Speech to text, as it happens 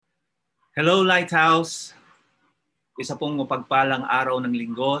Hello Lighthouse! Isa pong mapagpalang araw ng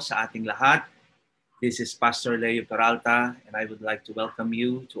linggo sa ating lahat. This is Pastor Leo Peralta and I would like to welcome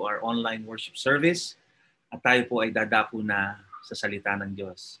you to our online worship service. At tayo po ay dadako na sa salita ng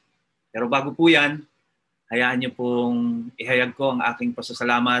Diyos. Pero bago po yan, hayaan niyo pong ihayag ko ang aking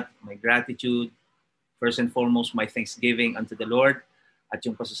pasasalamat, my gratitude, first and foremost my thanksgiving unto the Lord at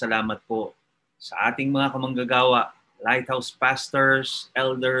yung pasasalamat po sa ating mga kamanggagawa, Lighthouse pastors,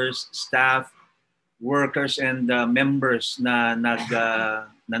 elders, staff, workers, and members na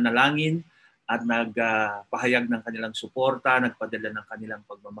nanalangin at nagpahayag ng kanilang suporta, nagpadala ng kanilang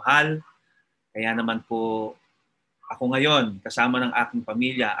pagmamahal. Kaya naman po ako ngayon, kasama ng aking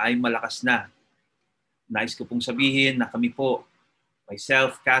pamilya, ay malakas na. Nais ko pong sabihin na kami po,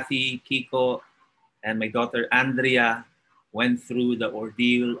 myself, Kathy, Kiko, and my daughter Andrea, went through the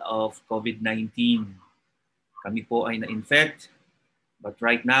ordeal of COVID-19. Kami po ay na-infect, but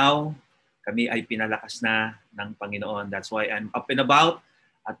right now, kami ay pinalakas na ng Panginoon. That's why I'm up and about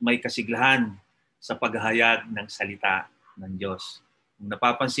at may kasiglahan sa paghahayag ng salita ng Diyos. Kung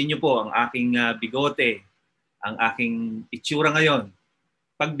napapansin niyo po ang aking bigote, ang aking itsura ngayon,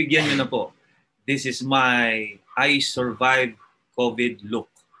 pagbigyan niyo na po, this is my I survived COVID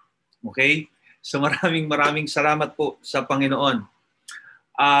look. Okay? So maraming salamat po sa Panginoon.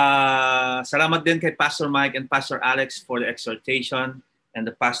 Salamat din kay Pastor Mike and Pastor Alex for the exhortation and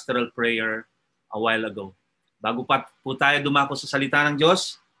the pastoral prayer a while ago. Bago pa po tayo dumako sa salita ng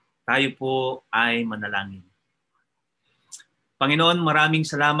Diyos, tayo po ay manalangin. Panginoon, maraming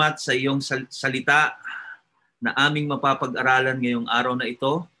salamat sa iyong salita na aming mapapag-aralan ngayong araw na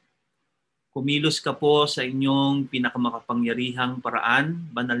ito. Kumilos ka po sa inyong pinakamakapangyarihang paraan,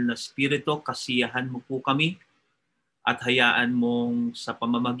 Banal na Espiritu, kasiyahan mo po kami at hayaan mong sa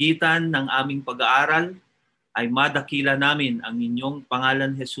pamamagitan ng aming pag-aaral ay madakila namin ang inyong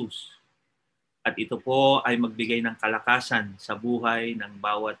pangalan Jesus. At ito po ay magbigay ng kalakasan sa buhay ng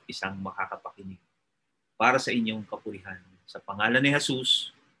bawat isang makakapakinig. Para sa inyong kapurihan. Sa pangalan ni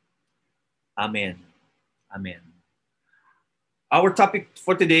Jesus. Amen. Amen. Our topic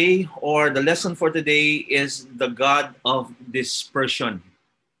for today, or the lesson for today, is the God of dispersion.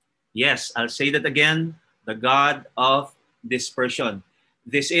 Yes, I'll say that again. The God of dispersion.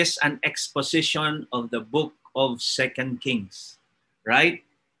 This is an exposition of the book of 2 Kings. Right?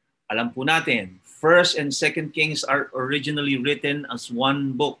 Alam po natin, 1st and 2nd Kings are originally written as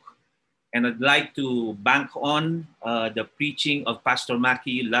one book. And I'd like to bank on the preaching of Pastor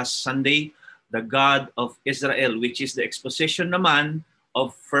Maki last Sunday, the God of Israel, which is the exposition naman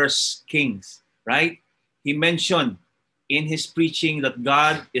of 1st Kings. Right? He mentioned in his preaching that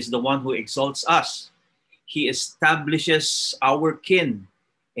God is the one who exalts us. He establishes our kin,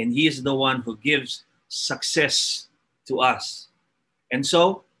 and He is the one who gives success to us. And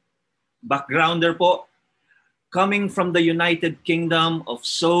so, backgrounder po, coming from the United Kingdom of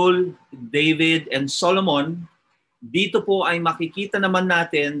Saul, David, and Solomon, dito po ay makikita naman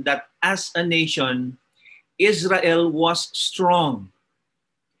natin that as a nation, Israel was strong.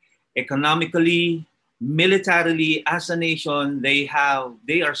 Economically, militarily, as a nation, they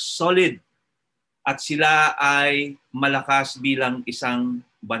are solid. At sila ay malakas bilang isang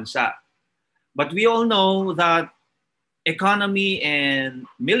bansa. But we all know that economy and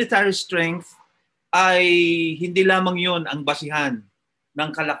military strength ay hindi lamang yon ang basihan ng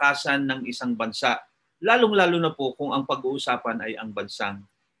kalakasan ng isang bansa. Lalong-lalo na po kung ang pag-uusapan ay ang bansang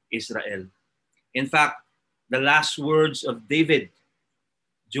Israel. In fact, the last words of David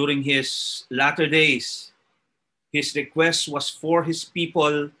during his latter days, his request was for his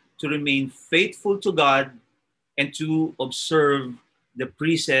people to remain faithful to God and to observe the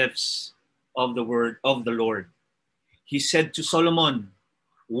precepts of the word of the Lord. He said to Solomon,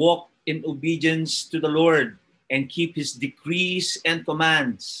 walk in obedience to the Lord and keep His decrees and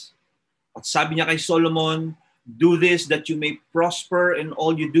commands. At sabi niya kay Solomon, do this that you may prosper in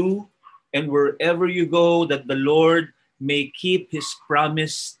all you do and wherever you go, that the Lord may keep His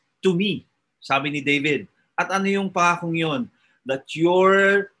promise to me. Sabi ni David. At ano yung pangakong yun? That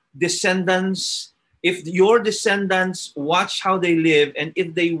your descendants, if your descendants watch how they live, and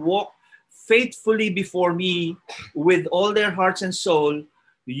if they walk faithfully before me with all their hearts and soul,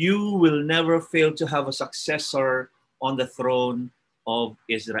 you will never fail to have a successor on the throne of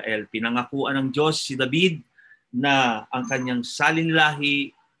Israel. Pinangakuan ng Diyos si David na ang kanyang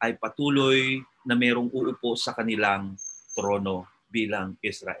salinlahi ay patuloy na mayroong uupo sa kanilang trono bilang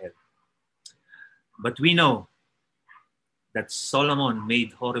Israel. But we know that Solomon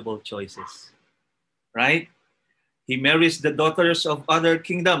made horrible choices. Right? He marries the daughters of other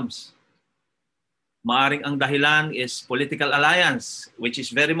kingdoms. Maaring ang dahilan is political alliance, which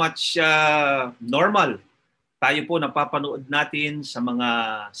is very much normal. Tayo po napapanood natin sa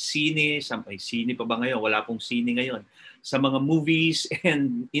mga sine pa ba ngayon? Wala pong sine ngayon. Sa mga movies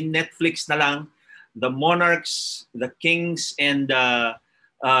and in Netflix na lang, the monarchs, the kings, and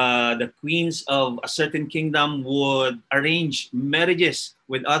the queens of a certain kingdom would arrange marriages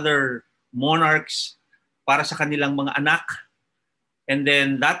with other monarchs para sa kanilang mga anak. And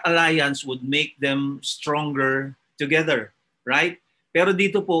then that alliance would make them stronger together, right? Pero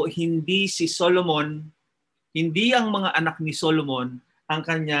dito po, hindi si Solomon, hindi ang mga anak ni Solomon ang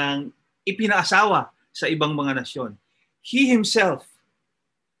kanyang ipinaasawa sa ibang mga nasyon. He himself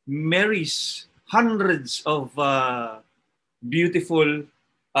marries hundreds of beautiful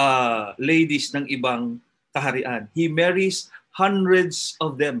ladies ng ibang kaharian. He marries hundreds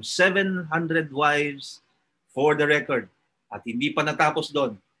of them, 700 wives for the record. At hindi pa natapos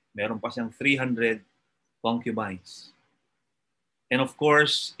doon, meron pa siyang 300 concubines. And of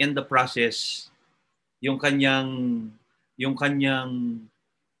course, in the process, he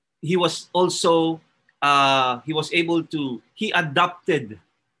adopted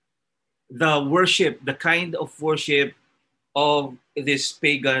the worship, the kind of worship of this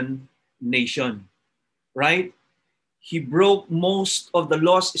pagan nation, right? He broke most of the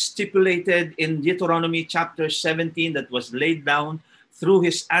laws stipulated in Deuteronomy chapter 17 that was laid down through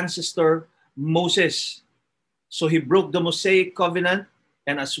his ancestor Moses. So he broke the Mosaic covenant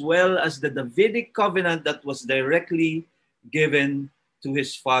and as well as the Davidic covenant that was directly given to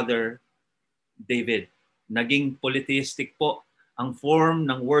his father David. Naging polytheistic po ang form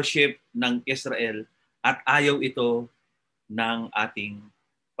ng worship ng Israel at ayaw ito ng ating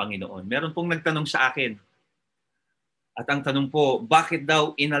Panginoon. Meron pong nagtanong sa akin, at ang tanong po, bakit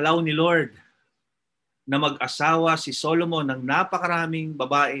daw inalaw ni Lord na mag-asawa si Solomon ng napakaraming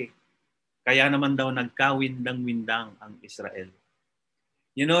babae? Kaya naman daw nagkawindang-windang ang Israel.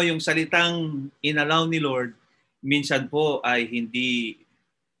 You know, yung salitang inalaw ni Lord, minsan po ay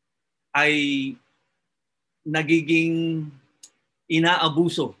nagiging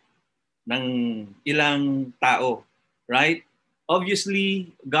inaabuso ng ilang tao, right?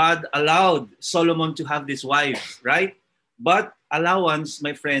 Obviously, God allowed Solomon to have these wives, right? But allowance,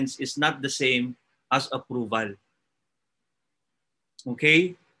 my friends, is not the same as approval.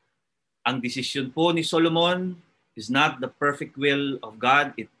 Okay? Ang desisyon po ni Solomon is not the perfect will of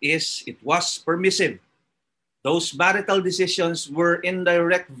God. It was permissive. Those marital decisions were in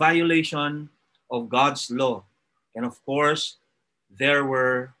direct violation of God's law. And of course, there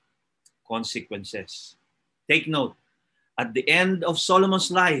were consequences. Take note, at the end of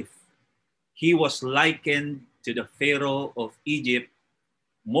Solomon's life, he was likened to the Pharaoh of Egypt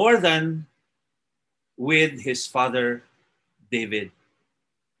more than with his father David.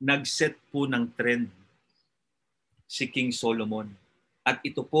 Nag-set po ng trend si King Solomon. At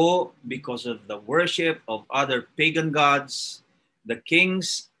ito po, because of the worship of other pagan gods, the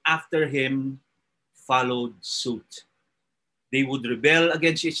kings after him followed suit. They would rebel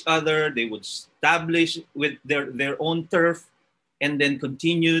against each other, they would establish with their own turf, and then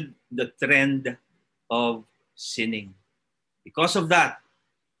continued the trend of sinning. Because of that,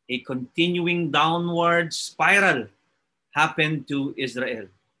 a continuing downward spiral happened to Israel.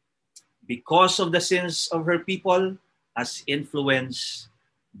 Because of the sins of her people, as influenced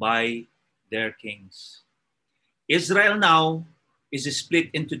by their kings. Israel now is split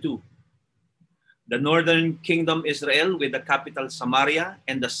into two. The northern kingdom Israel with the capital Samaria,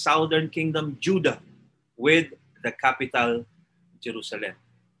 and the southern kingdom Judah with the capital Jerusalem.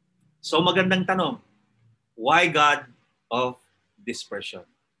 So magandang tanong, why God of dispersion?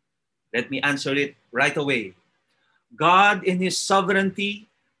 Let me answer it right away. God in his sovereignty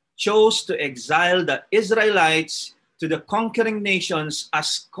chose to exile the Israelites to the conquering nations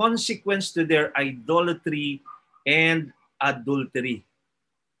as consequence to their idolatry and adultery.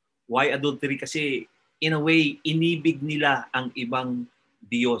 Why adultery? Kasi in a way, inibig nila ang ibang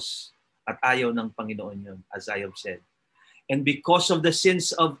Diyos at ayaw ng Panginoon yun, as I have said. And because of the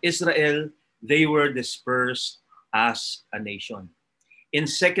sins of Israel, they were dispersed as a nation. In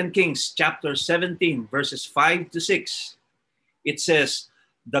 2 Kings chapter 17, verses 5 to 6, it says,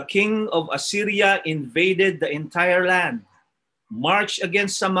 the king of Assyria invaded the entire land, marched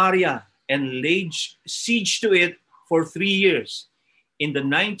against Samaria, and laid siege to it for 3 years. In the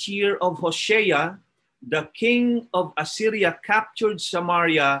 9th year of Hoshea, the king of Assyria captured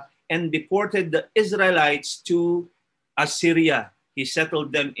Samaria and deported the Israelites to Assyria. He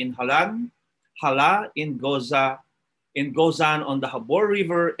settled them in Hala, in Gozan on the Habor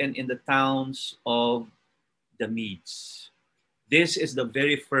River, and in the towns of the Medes. This is the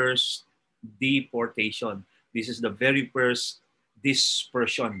very first deportation. This is the very first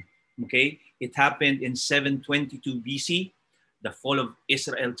dispersion. Okay? It happened in 722 BC, the fall of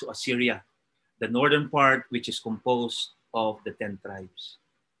Israel to Assyria. The northern part, which is composed of the 10 tribes.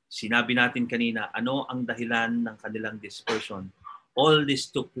 Sinabi natin kanina, ano ang dahilan ng kanilang dispersion? All this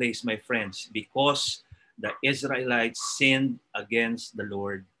took place, my friends, because the Israelites sinned against the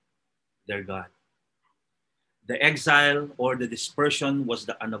Lord, their God. The exile or the dispersion was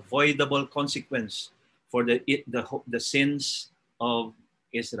the unavoidable consequence for the sins of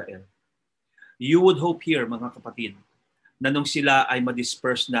Israel. You would hope here, mga kapatid, na nung sila ay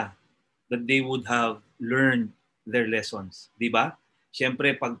ma-disperse na, that they would have learned their lessons. Di ba?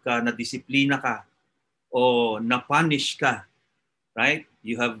 Siyempre, pagka nadisiplina ka o na-punish ka, right?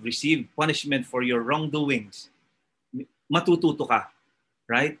 You have received punishment for your wrongdoings. Matututo ka,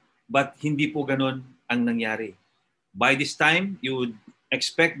 right? But hindi po ganun ang nangyari. By this time, you would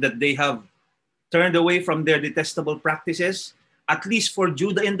expect that they have turned away from their detestable practices, at least for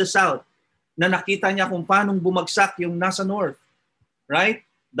Judah in the south, na nakita niya kung paanong bumagsak yung nasa north. Right?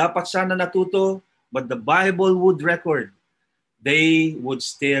 Dapat sana natuto, but the Bible would record, they would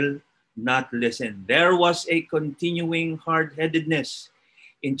still not listen. There was a continuing hard-headedness.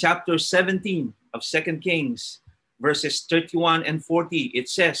 In chapter 17 of 2 Kings, verses 31 and 40,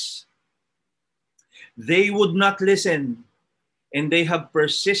 it says, they would not listen, and they have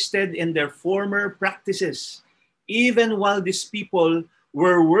persisted in their former practices. Even while these people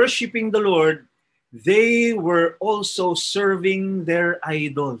were worshiping the Lord, they were also serving their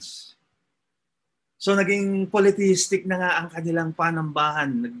idols. So naging polytheistic na nga ang kanilang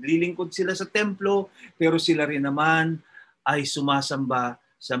panambahan. Naglilingkod sila sa templo, pero sila rin naman ay sumasamba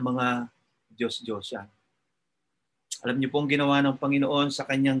sa mga Diyos-Diyosan. Alam niyo pong ginawa ng Panginoon sa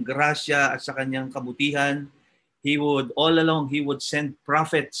kanyang grasya at sa kanyang kabutihan. He would, all along, He would send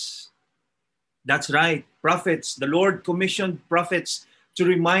prophets. That's right, prophets. The Lord commissioned prophets to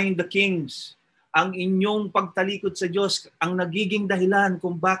remind the kings. Ang inyong pagtalikod sa Diyos, ang nagiging dahilan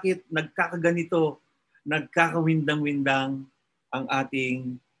kung bakit nagkakaganito, nagkakawindang-windang ang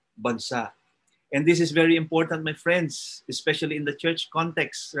ating bansa. And this is very important, my friends, especially in the church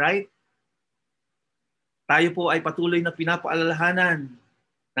context, right? Tayo po ay patuloy na pinapaalalahanan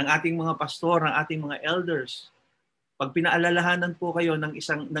ng ating mga pastor, ng ating mga elders. Pag pinaalalahanan po kayo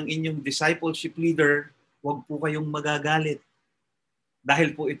ng inyong discipleship leader, huwag po kayong magagalit.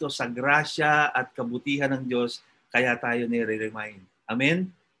 Dahil po ito sa grasya at kabutihan ng Diyos, kaya tayo nire-remind.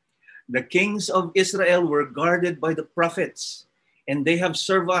 Amen? The kings of Israel were guarded by the prophets, and they have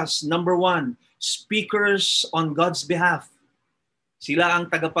served us, number one, speakers on God's behalf. Sila ang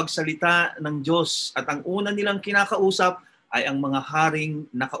tagapagsalita ng Diyos, at ang una nilang kinakausap ay ang mga haring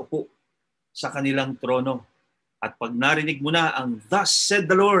nakaupo sa kanilang trono. At pag narinig mo na ang "Thus said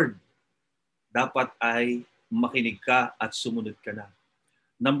the Lord," dapat ay makinig ka at sumunod ka na.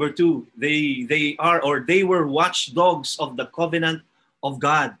 Number two, they were watchdogs of the covenant of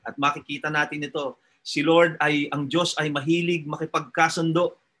God. At makikita natin ito. Si Lord ang Diyos ay mahilig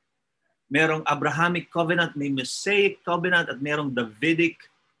makipagkasundo. Merong Abrahamic covenant, may Mosaic covenant, at merong Davidic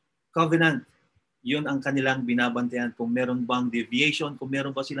covenant. Yun ang kanilang binabantayan. Kung meron bang deviation, kung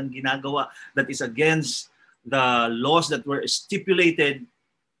meron ba silang ginagawa that is against the laws that were stipulated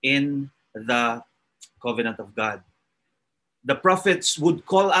in the covenant of God. The prophets would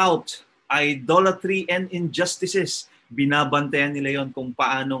call out idolatry and injustices. Binabantayan nila yon kung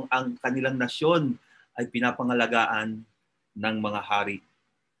paano ang kanilang nasyon ay pinapangalagaan ng mga hari.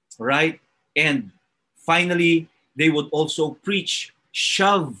 Right? And finally, they would also preach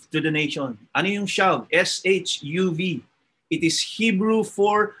shove to the nation. Ano yung shove? S-H-U-V. It is Hebrew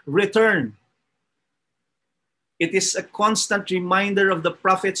for return. It is a constant reminder of the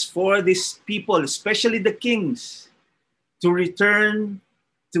prophets for these people, especially the kings, to return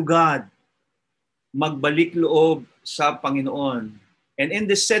to God. Magbalik loob sa Panginoon. And in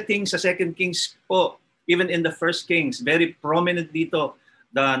this setting sa 2 Kings po, even in the 1 Kings, very prominent dito,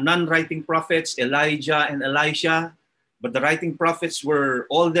 the non-writing prophets, Elijah and Elisha, but the writing prophets were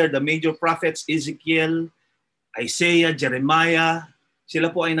all there, the major prophets, Ezekiel, Isaiah, Jeremiah, sila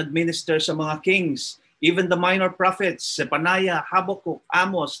po ay nag-minister sa mga kings. Even the minor prophets, Zephaniah, Habakkuk,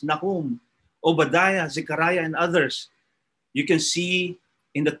 Amos, Nahum, Obadiah, Zechariah, and others. You can see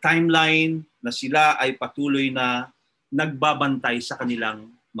in the timeline na sila ay patuloy na nagbabantay sa kanilang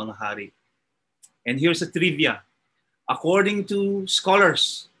mga hari. And here's a trivia. According to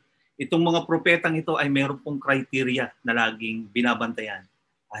scholars, itong mga propetang ito ay meron pong criteria na laging binabantayan.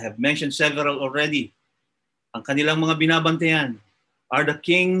 I have mentioned several already. Ang kanilang mga binabantayan are the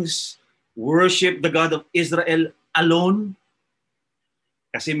kings worship the God of Israel alone?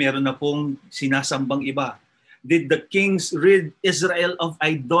 Kasi meron na pong sinasambang iba. Did the kings rid Israel of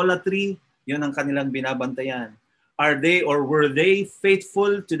idolatry? Yun ang kanilang binabantayan. Are they or were they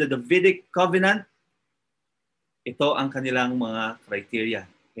faithful to the Davidic covenant? Ito ang kanilang mga criteria.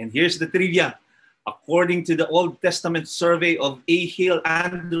 And here's the trivia. According to the Old Testament survey of A. Hill,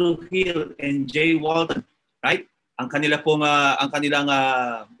 Andrew Hill, and J. Walton, right? Ang kanilang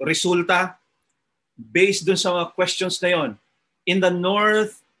resulta based dun sa mga questions na yon. In the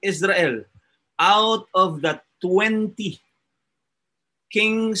North Israel, out of the 20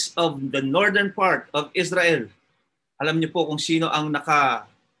 kings of the northern part of Israel, alam niyo po kung sino ang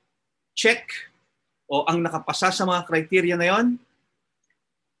naka-check o ang nakapasa sa mga criteria na yon?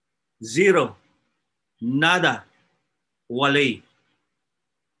 0. Nada. Walay.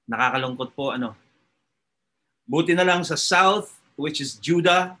 Nakakalungkot po, ano? Buti na lang sa south, which is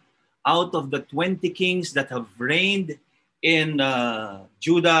Judah, out of the 20 kings that have reigned in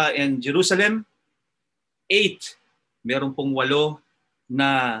Judah and Jerusalem, 8, meron pong 8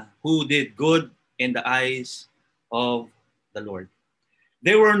 na who did good in the eyes of the Lord.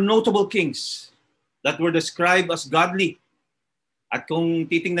 They were notable kings that were described as godly. At kung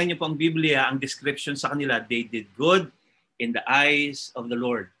titingnan niyo po ang Biblia, ang description sa kanila, they did good in the eyes of the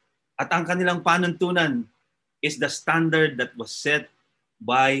Lord. At ang kanilang panuntunan is the standard that was set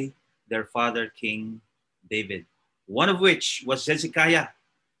by their father, King David. One of which was Hezekiah.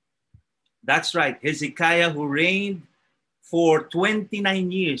 That's right, Hezekiah, who reigned for 29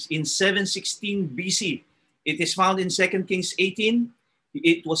 years in 716 BC. It is found in 2 Kings 18.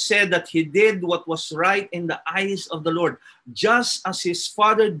 It was said that he did what was right in the eyes of the Lord, just as his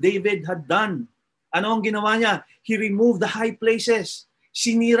father David had done. Ano ang ginawa niya? He removed the high places.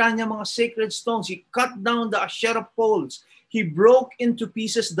 Sinira niya mga sacred stones. He cut down the Asherah poles. He broke into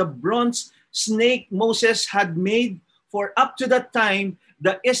pieces the bronze snake Moses had made, for up to that time,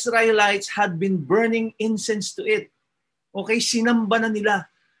 the Israelites had been burning incense to it. Okay, sinamba na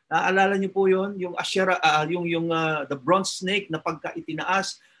nila. Naalala niyo po yon, yung Asherah, the bronze snake na pagka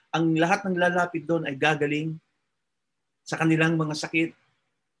itinaas, ang lahat ng lalapit doon ay gagaling sa kanilang mga sakit.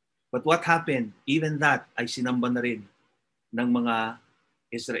 But what happened? Even that ay sinamba na rin ng mga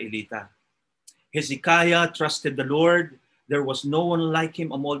Israelita. Hezekiah trusted the Lord. There was no one like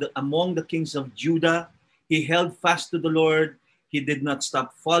him among the kings of Judah. He held fast to the Lord. He did not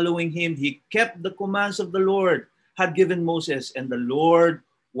stop following him. He kept the commands of the Lord had given Moses, and the Lord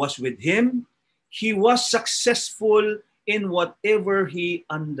was with him. He was successful in whatever he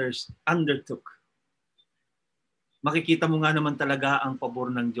undertook. Makikita mo nga naman talaga ang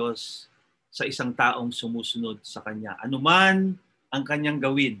pabor ng Diyos sa isang taong sumusunod sa Kanya. Anuman ang kanyang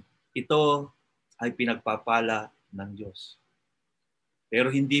gawin, ito ay pinagpapala ng Diyos.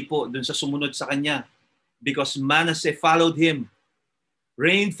 Pero hindi po dun sa sumunod sa Kanya, because Manasseh followed him,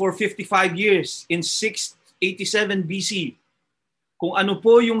 reigned for 55 years in 687 BC. Kung ano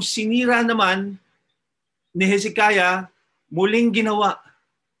po yung sinira naman ni Hezekiah, muling ginawa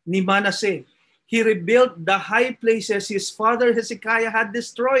ni Manasseh. He rebuilt the high places his father Hezekiah had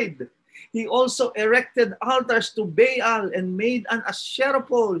destroyed. He also erected altars to Baal and made an Asherah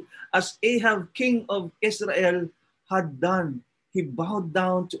pole as Ahab, king of Israel, had done. He bowed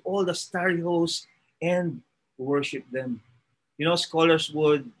down to all the starry hosts and worshiped them. You know, scholars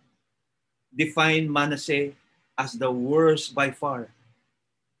would define Manasseh as the worst by far.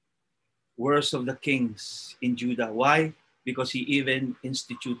 Worst of the kings in Judah. Why? Because he even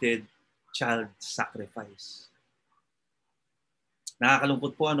instituted child sacrifice.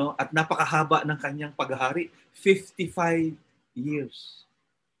 Nakakalungkot po, ano? At napakahaba ng kanyang paghahari. 55 years.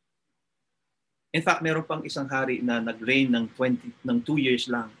 In fact, meron pang isang hari na nag-reign ng 2 years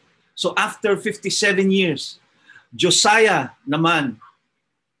lang. So after 57 years, Josiah naman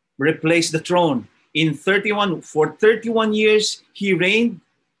replaced the throne. For 31 years, he reigned.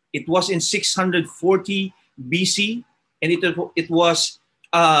 It was in 640 BC, and it was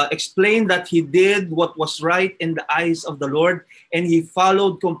explained that he did what was right in the eyes of the Lord, and he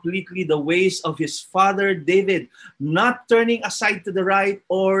followed completely the ways of his father David, not turning aside to the right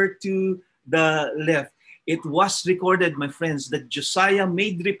or to the left. It was recorded, my friends, that Josiah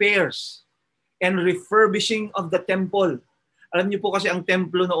made repairs and refurbishing of the temple. Alam niyo po kasi ang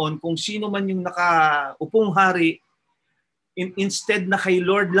templo noon, kung sino man yung nakaupong hari, instead na kay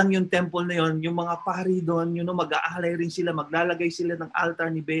Lord lang yung temple na yon, yung mga pari doon, mag-aalay rin sila, maglalagay sila ng altar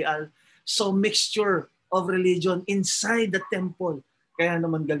ni Baal. So mixture of religion inside the temple. Kaya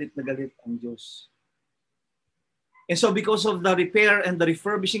naman galit na galit ang Diyos. And so because of the repair and the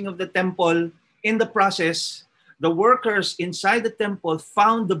refurbishing of the temple, in the process, the workers inside the temple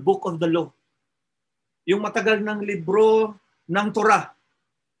found the book of the law. Yung matagal ng libro ng Torah.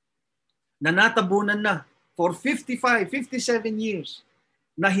 na natabunan na for 55, 57 years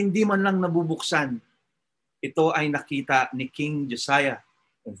na hindi man lang nabubuksan. Ito ay nakita ni King Josiah.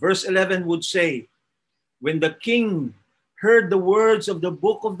 And verse 11 would say, when the king heard the words of the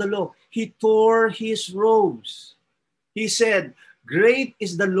book of the law, he tore his robes. He said, great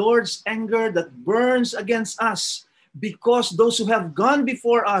is the Lord's anger that burns against us, because those who have gone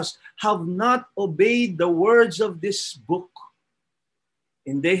before us have not obeyed the words of this book.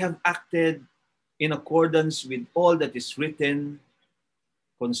 And they have acted in accordance with all that is written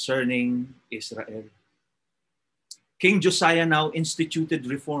concerning Israel. King Josiah now instituted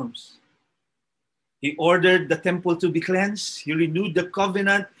reforms. He ordered the temple to be cleansed. He renewed the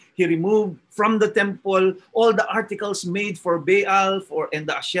covenant. He removed from the temple all the articles made for Baal and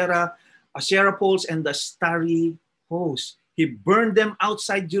the Asherah poles and the starry poles. He burned them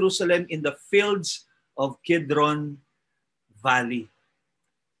outside Jerusalem in the fields of Kidron Valley.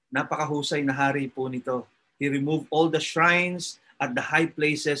 Napakahusay na hari po nito. He removed all the shrines at the high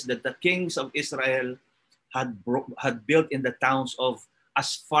places that the kings of Israel had built in the towns of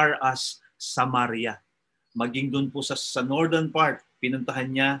as far as Samaria. Maging doon po sa northern part,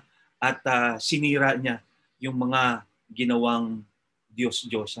 pinuntahan niya at sinira niya yung mga ginawang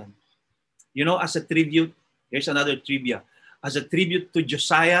Diyos-Diyosan. You know, as a tribute, here's another trivia. As a tribute to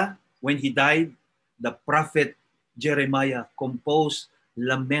Josiah, when he died, the prophet Jeremiah composed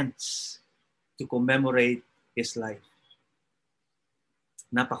laments to commemorate his life.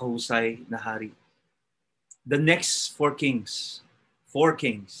 Napakahusay na hari. The next four kings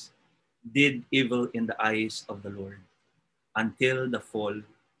did evil in the eyes of the Lord until the fall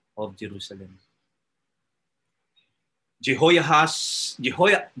of Jerusalem. Jehoahaz,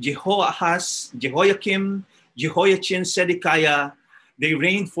 Jehoiakim, Jehoiachin, Zedekiah, they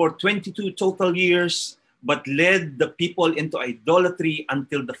reigned for 22 total years, but led the people into idolatry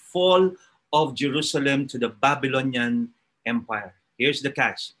until the fall of Jerusalem to the Babylonian Empire. Here's the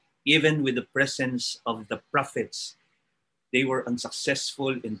catch. Even with the presence of the prophets, they were unsuccessful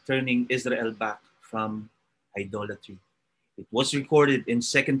in turning Israel back from idolatry. It was recorded in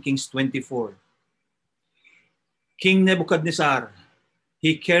 2 Kings 24. King Nebuchadnezzar,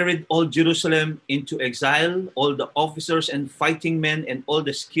 he carried all Jerusalem into exile, all the officers and fighting men and all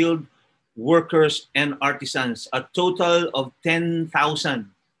the skilled workers and artisans, a total of 10,000.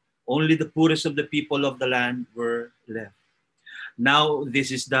 Only the poorest of the people of the land were left. Now,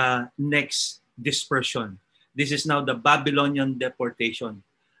 this is the next dispersion. This is now the Babylonian deportation.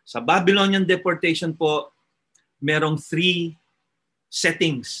 Sa Babylonian deportation po, merong three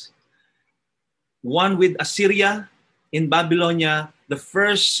settings. One with Assyria in Babylonia. The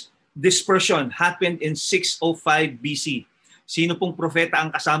first dispersion happened in 605 BC. Sino pong propeta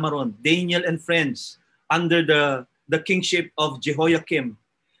ang kasama ron? Daniel and friends under the kingship of Jehoiakim.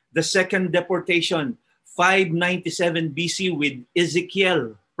 The second deportation, 597 BC with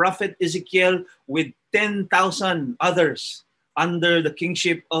Ezekiel, prophet Ezekiel with 10,000 others under the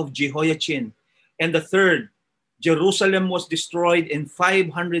kingship of Jehoiachin. And the third, Jerusalem was destroyed in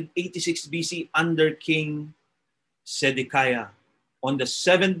 586 BC under King Zedekiah. On the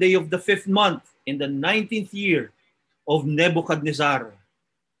 7th day of the 5th month, in the 19th year of Nebuchadnezzar,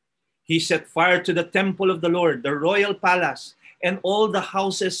 he set fire to the temple of the Lord, the royal palace, and all the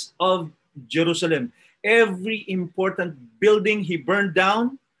houses of Jerusalem. Every important building he burned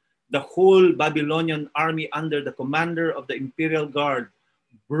down. The whole Babylonian army under the commander of the imperial guard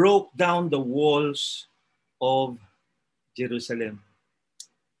broke down the walls of Jerusalem.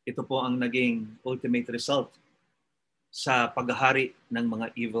 Ito po ang naging ultimate result sa paghahari ng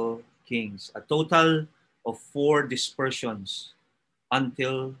mga evil kings. A total of 4 dispersions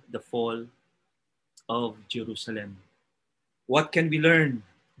until the fall of Jerusalem. What can we learn,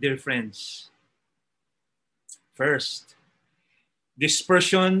 dear friends? First,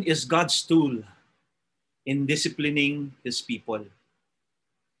 dispersion is God's tool in disciplining His people.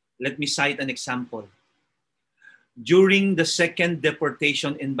 Let me cite an example. During the second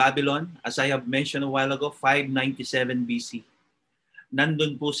deportation in Babylon, as I have mentioned a while ago, 597 BC,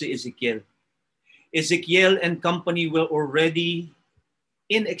 nandun po si Ezekiel. Ezekiel and company were already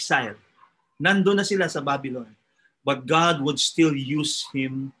in exile. Nandun na sila sa Babylon. But God would still use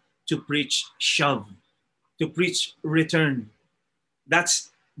him to preach shav, to preach return.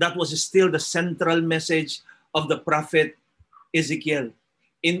 That was still the central message of the prophet Ezekiel.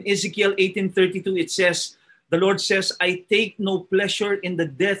 In Ezekiel 18:32, it says, the Lord says, I take no pleasure in the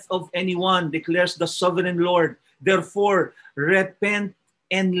death of anyone, declares the sovereign Lord. Therefore, repent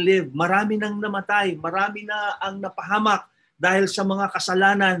and live. Marami nang namatay, marami na ang napahamak dahil sa mga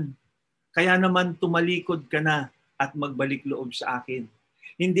kasalanan. Kaya naman tumalikod ka na at magbalik loob sa akin.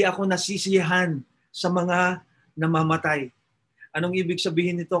 Hindi ako nasisiyahan sa mga namamatay. Anong ibig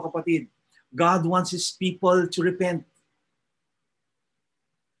sabihin nito, kapatid? God wants His people to repent.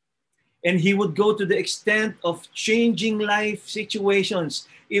 And He would go to the extent of changing life situations,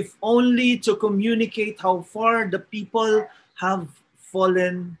 if only to communicate how far the people have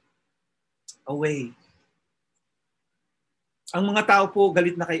fallen away. Ang mga tao po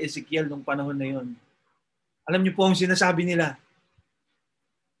galit na kay Ezekiel nung panahon na yon. Alam niyo po ang sinasabi nila,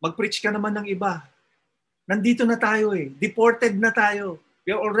 mag-preach ka naman ng iba. Nandito na tayo eh. Deported na tayo.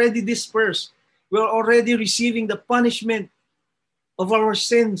 We are already dispersed. We are already receiving the punishment of our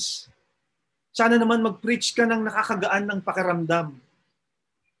sins. Sana naman mag-preach ka ng nakakagaan ng pakiramdam.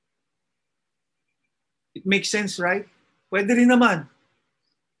 It makes sense, right? Pwede rin naman.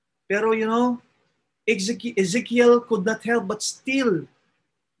 Pero Ezekiel could not help but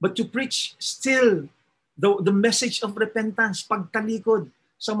to preach still the message of repentance, pagtalikod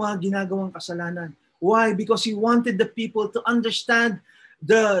sa mga ginagawang kasalanan. Why? Because he wanted the people to understand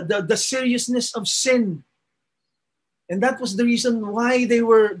the seriousness of sin. And that was the reason why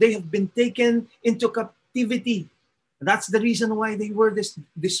they have been taken into captivity. That's the reason why they were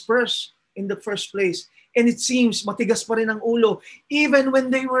dispersed in the first place. And it seems matigas pa rin ang ulo. Even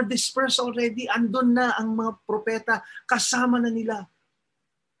when they were dispersed already, andun na ang mga propeta, kasama na nila.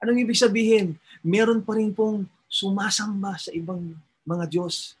 Anong ibig sabihin? Meron pa rin pong sumasamba sa ibang mga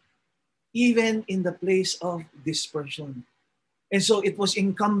Diyos, even in the place of dispersion. And so it was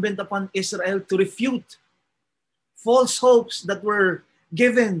incumbent upon Israel to refute false hopes that were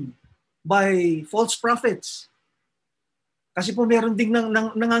given by false prophets. Kasi po meron ding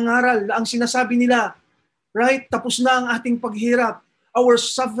nangangaral na ang sinasabi nila, right? Tapos na ang ating paghirap. Our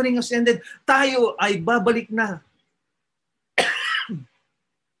suffering has ended. Tayo ay babalik na.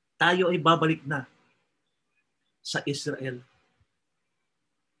 Tayo ay babalik na sa Israel.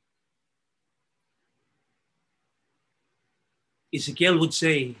 Ezekiel would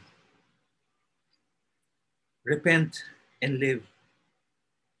say, repent and live.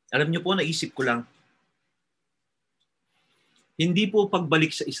 Alam niyo po, naisip ko lang, hindi po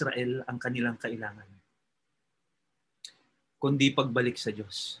pagbalik sa Israel ang kanilang kailangan, kundi pagbalik sa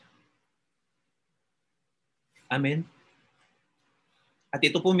Diyos. Amen? At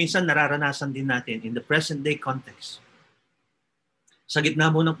ito po minsan nararanasan din natin in the present day context. Sa gitna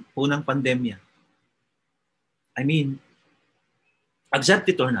po ng pandemya. I mean, accept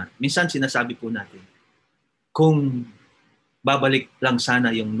it or not, minsan sinasabi po natin, kung babalik lang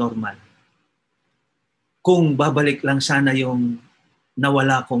sana yung normal. Kung babalik lang sana yung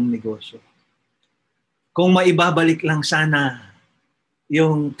nawala kong negosyo. Kung maibabalik lang sana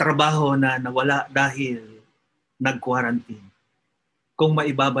yung trabaho na nawala dahil nag-quarantine. Kung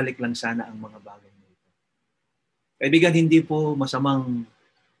maibabalik lang sana ang mga bagay na ito. Kaibigan, hindi po masamang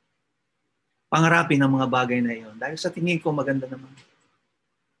pangarapin ang mga bagay na iyon. Dahil sa tingin ko, maganda naman.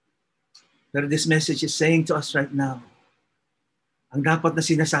 Pero this message is saying to us right now, ang dapat na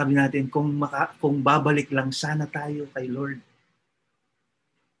sinasabi natin, kung babalik lang sana tayo kay Lord,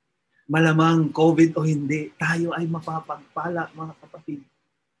 malamang COVID o hindi, tayo ay mapapagpala, mga kapatid.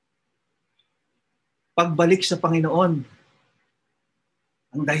 Pagbalik sa Panginoon,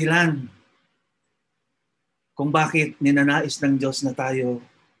 ang dahilan kung bakit ninanais ng Diyos na tayo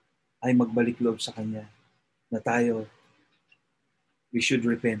ay magbalik loob sa Kanya, na tayo, we should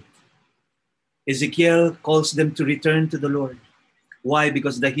repent. Ezekiel calls them to return to the Lord. Why?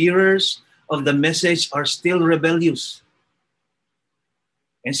 Because the hearers of the message are still rebellious.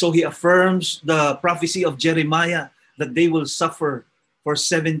 And so he affirms the prophecy of Jeremiah that they will suffer for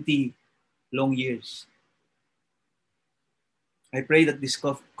 70 long years. I pray that this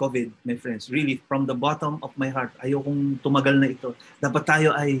COVID, my friends, really from the bottom of my heart, ayokong tumagal na ito. Dapat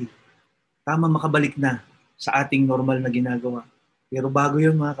tayo ay tama makabalik na sa ating normal na ginagawa. Pero bago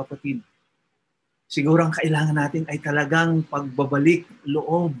yun, mga kapatid, siguro ang kailangan natin ay talagang pagbabalik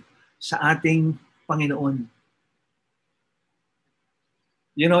loob sa ating Panginoon.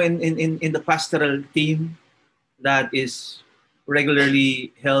 You know, in the pastoral team that is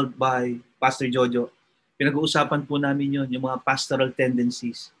regularly held by Pastor Jojo, pinag-uusapan po namin yun, yung mga pastoral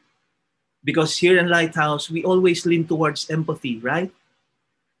tendencies. Because here in Lighthouse, we always lean towards empathy, right?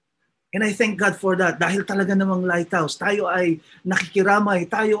 And I thank God for that. Dahil talaga namang Lighthouse, tayo ay nakikiramay,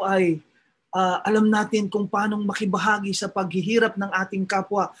 tayo ay alam natin kung paano makibahagi sa paghihirap ng ating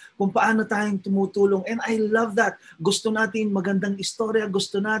kapwa, kung paano tayong tumutulong. And I love that. Gusto natin magandang istorya,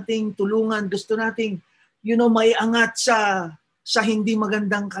 gusto nating tulungan, gusto nating, may angat sa hindi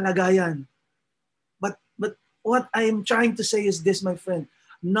magandang kalagayan. But what I am trying to say is this, my friend,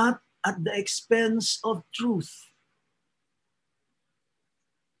 not at the expense of truth.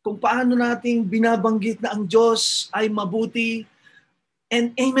 kung paano nating binabanggit na ang Diyos ay mabuti.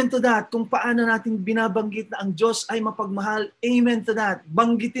 And amen to that. Kung paano natin binabanggit na ang Diyos ay mapagmahal, amen to that.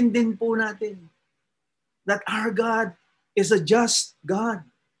 Banggitin din po natin that our God is a just God.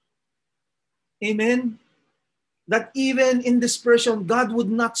 Amen? That even in dispersion, God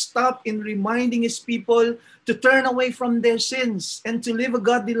would not stop in reminding His people to turn away from their sins and to live a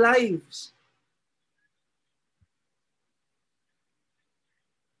godly lives.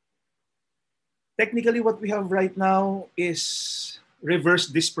 Technically, what we have right now is reverse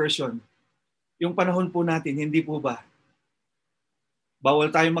dispersion. Yung panahon po natin, hindi po ba?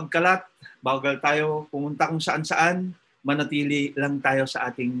 Bawal tayo magkalat, bawal tayo pumunta kung saan-saan, manatili lang tayo sa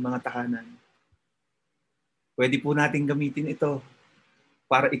ating mga tahanan. Pwede po natin gamitin ito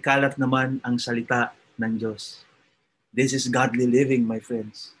para ikalat naman ang salita ng Diyos. This is godly living, my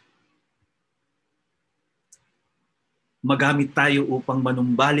friends. Magamit tayo upang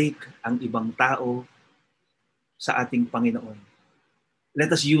manumbalik ang ibang tao sa ating Panginoon. Let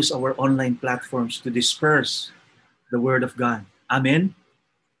us use our online platforms to disperse the Word of God. Amen?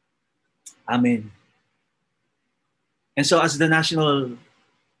 Amen. And so as the national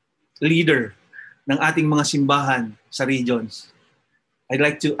leader ng ating mga simbahan sa regions, I'd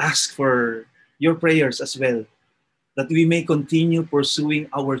like to ask for your prayers as well, that we may continue pursuing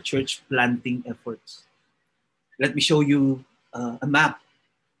our church planting efforts. Let me show you a map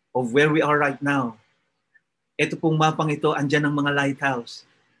of where we are right now. Ito pong mapang ito, andyan ang mga lighthouse.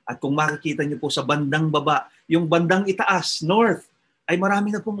 At kung makikita niyo po sa bandang baba, yung bandang itaas, north, ay marami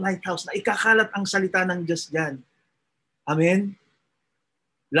na pong lighthouse na ikakalat ang salita ng Diyos dyan. Amen?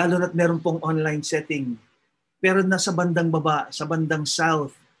 Lalo na't meron pong online setting. Pero nasa bandang baba, sa bandang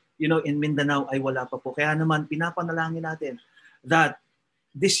south, in Mindanao ay wala pa po. Kaya naman, pinapanalangin natin that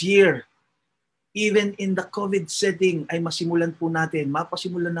this year, even in the COVID setting, ay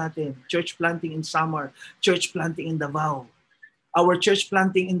mapasimulan natin church planting in Samar, church planting in Davao. Our church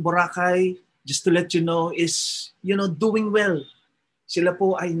planting in Boracay, just to let you know, is, doing well. Sila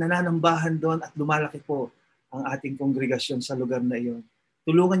po ay nananambahan doon at lumalaki po ang ating kongregasyon sa lugar na iyon.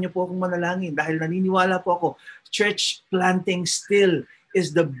 Tulungan niyo po akong manalangin dahil naniniwala po ako, church planting still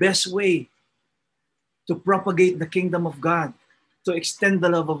is the best way to propagate the kingdom of God, to extend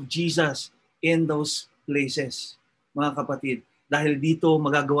the love of Jesus in those places, mga kapatid. Dahil dito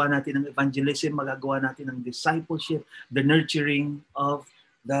magagawa natin ang evangelism, magagawa natin ang discipleship, the nurturing of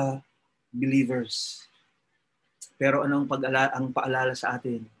the believers. Pero anong ang paalala sa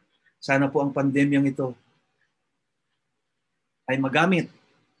atin? Sana po ang pandemyang ito ay magamit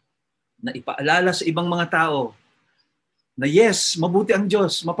na ipaalala sa ibang mga tao na yes, mabuti ang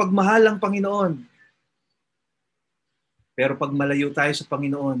Diyos, mapagmahal ang Panginoon. Pero pag malayo tayo sa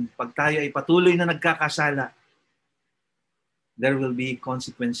Panginoon, pag tayo ay patuloy na nagkakasala, there will be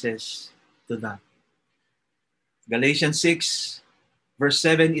consequences to that. Galatians 6, verse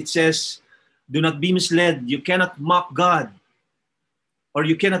 7, it says, "Do not be misled. You cannot mock God, or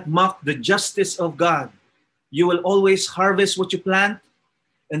you cannot mock the justice of God. You will always harvest what you plant,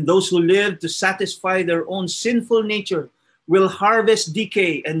 and those who live to satisfy their own sinful nature will harvest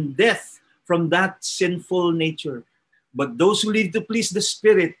decay and death from that sinful nature. But those who live to please the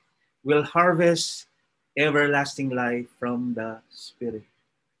Spirit will harvest everlasting life from the Spirit."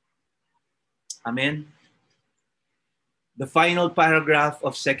 Amen. The final paragraph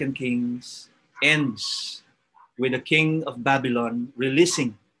of 2 Kings ends with the king of Babylon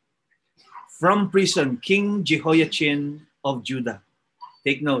releasing from prison King Jehoiachin of Judah.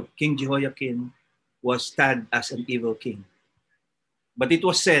 Take note, King Jehoiachin was tagged as an evil king. But it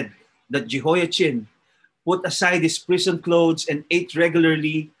was said that Jehoiachin put aside his prison clothes and ate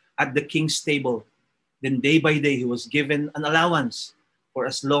regularly at the king's table. Then day by day, he was given an allowance for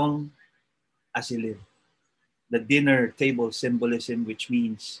as long as he lived. The dinner table symbolism, which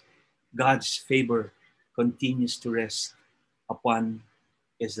means God's favor continues to rest upon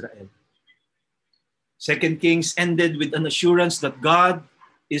Israel. 2 Kings ended with an assurance that God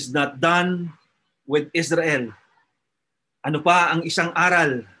is not done with Israel. Ano pa ang isang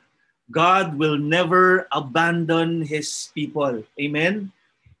aral? God will never abandon His people. Amen?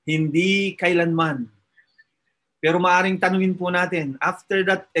 Hindi kailanman. Pero maaring tanungin po natin, after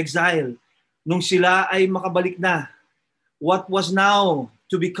that exile, nung sila ay makabalik na, what was now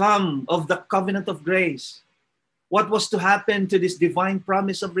to become of the covenant of grace? What was to happen to this divine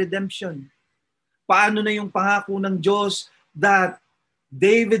promise of redemption? Paano na yung pangako ng Diyos that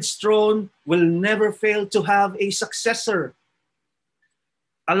David's throne will never fail to have a successor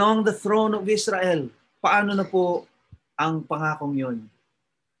along the throne of Israel? Paano na po ang pangakong yun?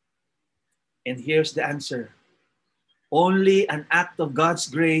 And here's the answer. Only an act of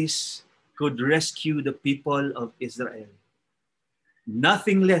God's grace could rescue the people of Israel.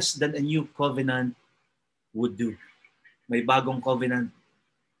 Nothing less than a new covenant would do. May bagong covenant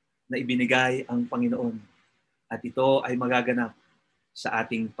na ibinigay ang Panginoon. At ito ay magaganap sa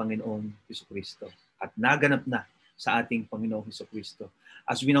ating Panginoong Jesucristo. At naganap na sa ating Panginoong Jesucristo.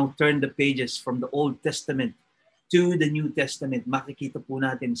 As we now turn the pages from the Old Testament to the New Testament, makikita po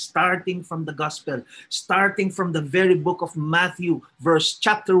natin, starting from the Gospel, starting from the very book of Matthew,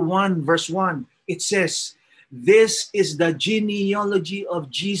 chapter 1, verse 1, it says, "This is the genealogy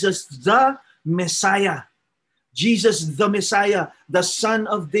of Jesus the Messiah." Jesus the Messiah, the son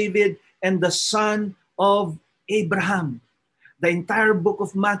of David and the son of Abraham. The entire book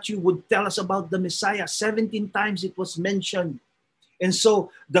of Matthew would tell us about the Messiah. 17 times it was mentioned. And so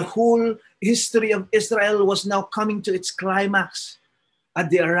the whole history of Israel was now coming to its climax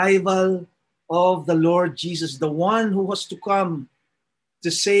at the arrival of the Lord Jesus, the one who was to come to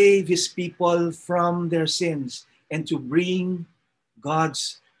save his people from their sins and to bring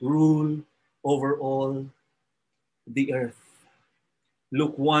God's rule over all the earth.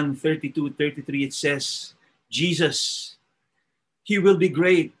 Luke 1, 32, 33, it says, Jesus, he will be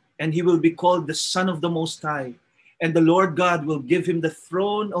great and he will be called the Son of the Most High. And the Lord God will give him the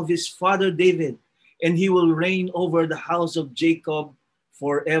throne of his father David, and he will reign over the house of Jacob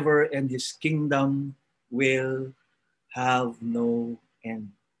forever, and his kingdom will have no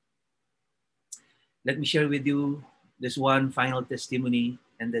end. Let me share with you this one final testimony,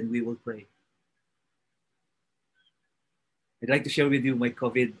 and then we will pray. I'd like to share with you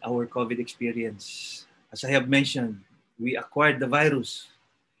our COVID experience. As I have mentioned, we acquired the virus,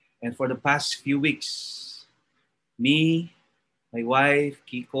 and for the past few weeks, me, my wife,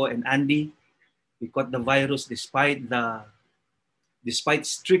 Kiko, and Andy, we caught the virus despite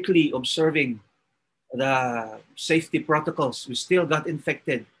strictly observing the safety protocols. We still got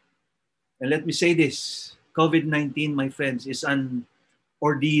infected. And let me say this, COVID-19, my friends, is an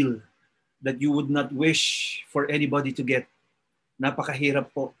ordeal that you would not wish for anybody to get.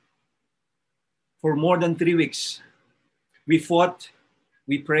 Napakahirap po. For more than 3 weeks, we fought,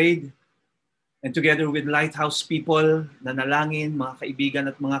 we prayed, and together with Lighthouse people, nanalangin, mga kaibigan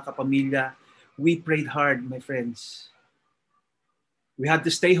at mga kapamilya, we prayed hard, my friends. We had to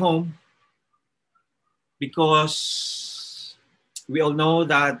stay home because we all know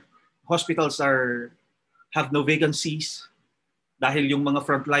that hospitals have no vacancies dahil yung mga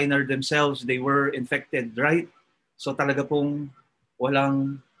frontliner themselves, they were infected, right? So talaga pong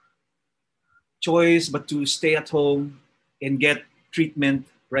walang choice but to stay at home and get treatment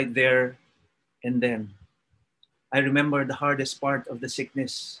right there. And then, I remember the hardest part of the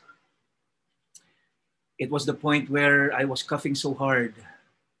sickness. It was the point where I was coughing so hard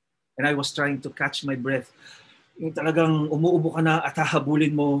and I was trying to catch my breath. Yung talagang umuubo ka na at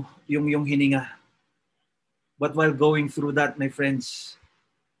hahabulin mo yung hininga. But while going through that, my friends,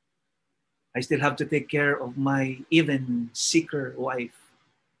 I still have to take care of my even sicker wife,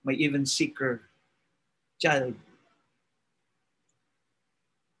 my even sicker child.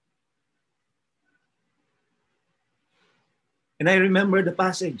 And I remember the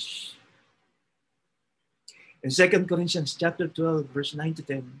passage in 2 Corinthians chapter 12, verse 9 to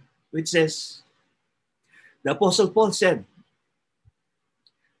 10, which says, the Apostle Paul said,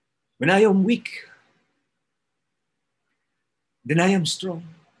 when I am weak, then I am strong.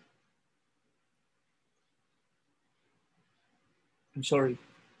 I'm sorry.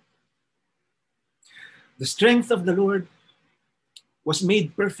 The strength of the Lord was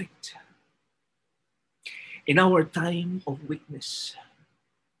made perfect in our time of weakness.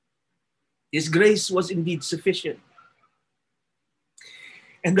 His grace was indeed sufficient.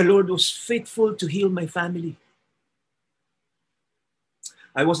 And the Lord was faithful to heal my family.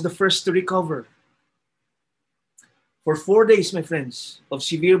 I was the first to recover. For 4 days, my friends, of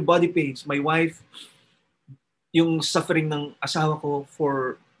severe body pains. My wife, yung suffering ng asawa ko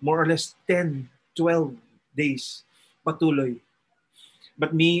for more or less 10, 12 days, patuloy.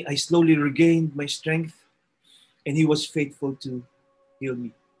 But me, I slowly regained my strength, and He was faithful to heal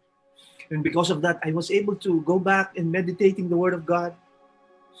me. And because of that, I was able to go back and meditating the Word of God.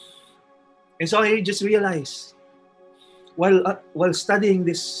 And so I just realized, while studying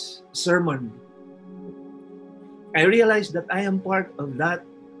this sermon, I realized that I am part of that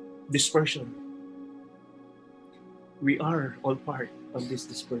dispersion. We are all part of this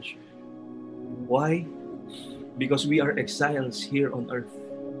dispersion. Why? Because we are exiles here on earth.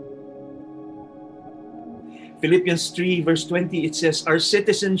 Philippians 3 verse 20, it says, our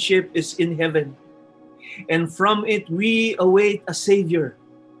citizenship is in heaven, and from it we await a Savior,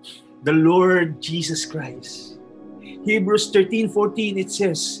 the Lord Jesus Christ. Hebrews 13:14, it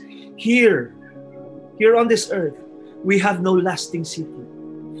says, here on this earth, we have no lasting city,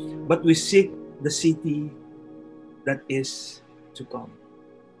 but we seek the city that is to come.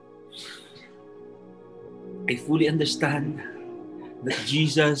 I fully understand that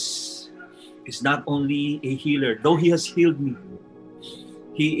Jesus is not only a healer, though He has healed me.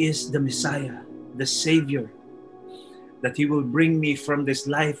 He is the Messiah, the Savior, that He will bring me from this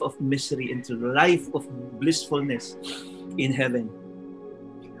life of misery into the life of blissfulness in heaven.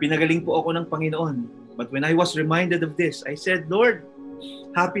 Pinagaling po ako ng Panginoon. But when I was reminded of this, I said, Lord,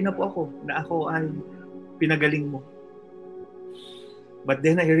 happy na po ako na ako ay pinagaling mo. But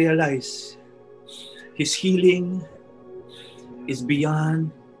then I realized, His healing is beyond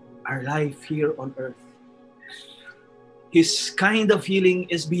our life here on earth. His kind of healing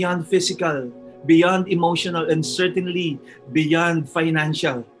is beyond physical, beyond emotional, and certainly beyond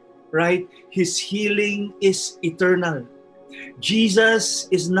financial, right? His healing is eternal. Jesus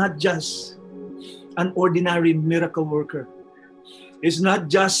is not just an ordinary miracle worker. He's not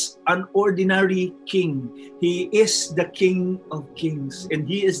just an ordinary king. He is the King of Kings, and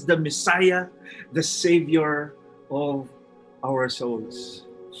He is the Messiah, the Savior of our souls.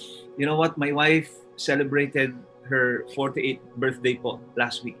 You know what? My wife celebrated her 48th birthday po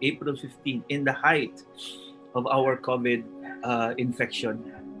last week, April 15, in the height of our COVID infection.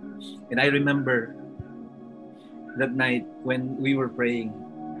 And I remember that night when we were praying,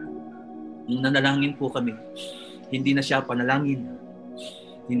 nanalangin po kami. Hindi na siya panalangin.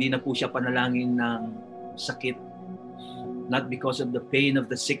 Hindi na po siya panalangin ng sakit. Not because of the pain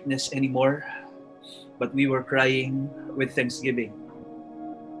of the sickness anymore, but we were crying with thanksgiving.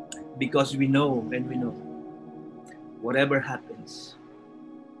 Because we know, whatever happens,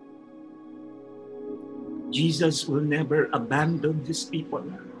 Jesus will never abandon His people.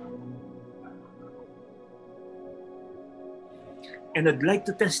 And I'd like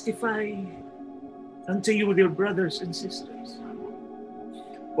to testify unto you, dear brothers and sisters.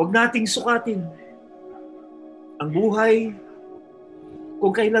 Huwag nating sukatin ang buhay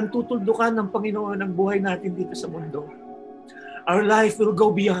kung kailan tutuldukan ng Panginoon ang buhay natin dito sa mundo. Our life will go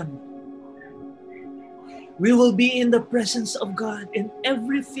beyond. We will be in the presence of God and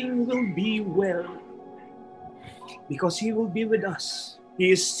everything will be well because He will be with us.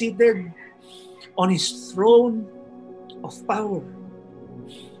 He is seated on His throne of power.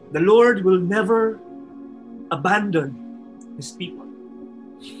 The Lord will never abandon His people.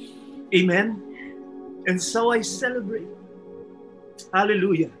 Amen? And so I celebrate.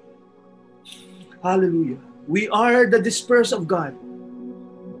 Hallelujah. Hallelujah. We are the dispersed of God.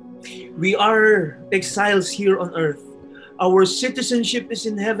 We are exiles here on earth. Our citizenship is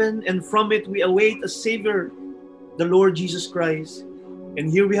in heaven, and from it we await a Savior, the Lord Jesus Christ.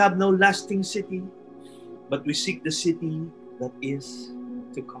 And here we have no lasting city, but we seek the city that is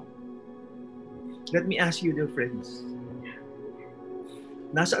to come. Let me ask you, dear friends,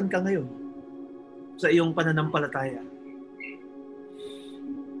 nasaan ka ngayon sa iyong pananampalataya?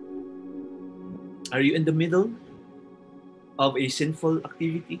 Are you in the middle of a sinful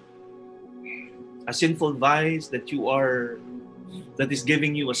activity? A sinful vice that is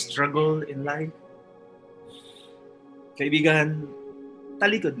giving you a struggle in life? Kaibigan,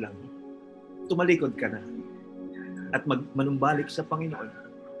 talikod lang. Tumalikod ka na at manumbalik sa Panginoon.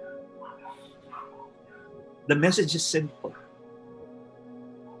 The message is simple.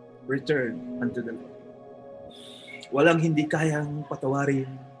 Return unto the Lord. Walang hindi kayang patawarin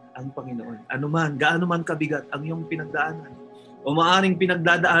ang Panginoon. Gaano man kabigat ang iyong pinagdaanan o maaaring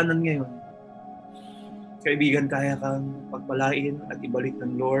pinagdadaanan ngayon, kaibigan, kaya kang pagpalain at ibalik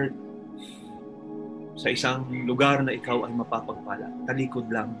ng Lord sa isang lugar na ikaw ay mapapagpala. Talikod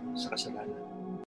lang sa kasalanan.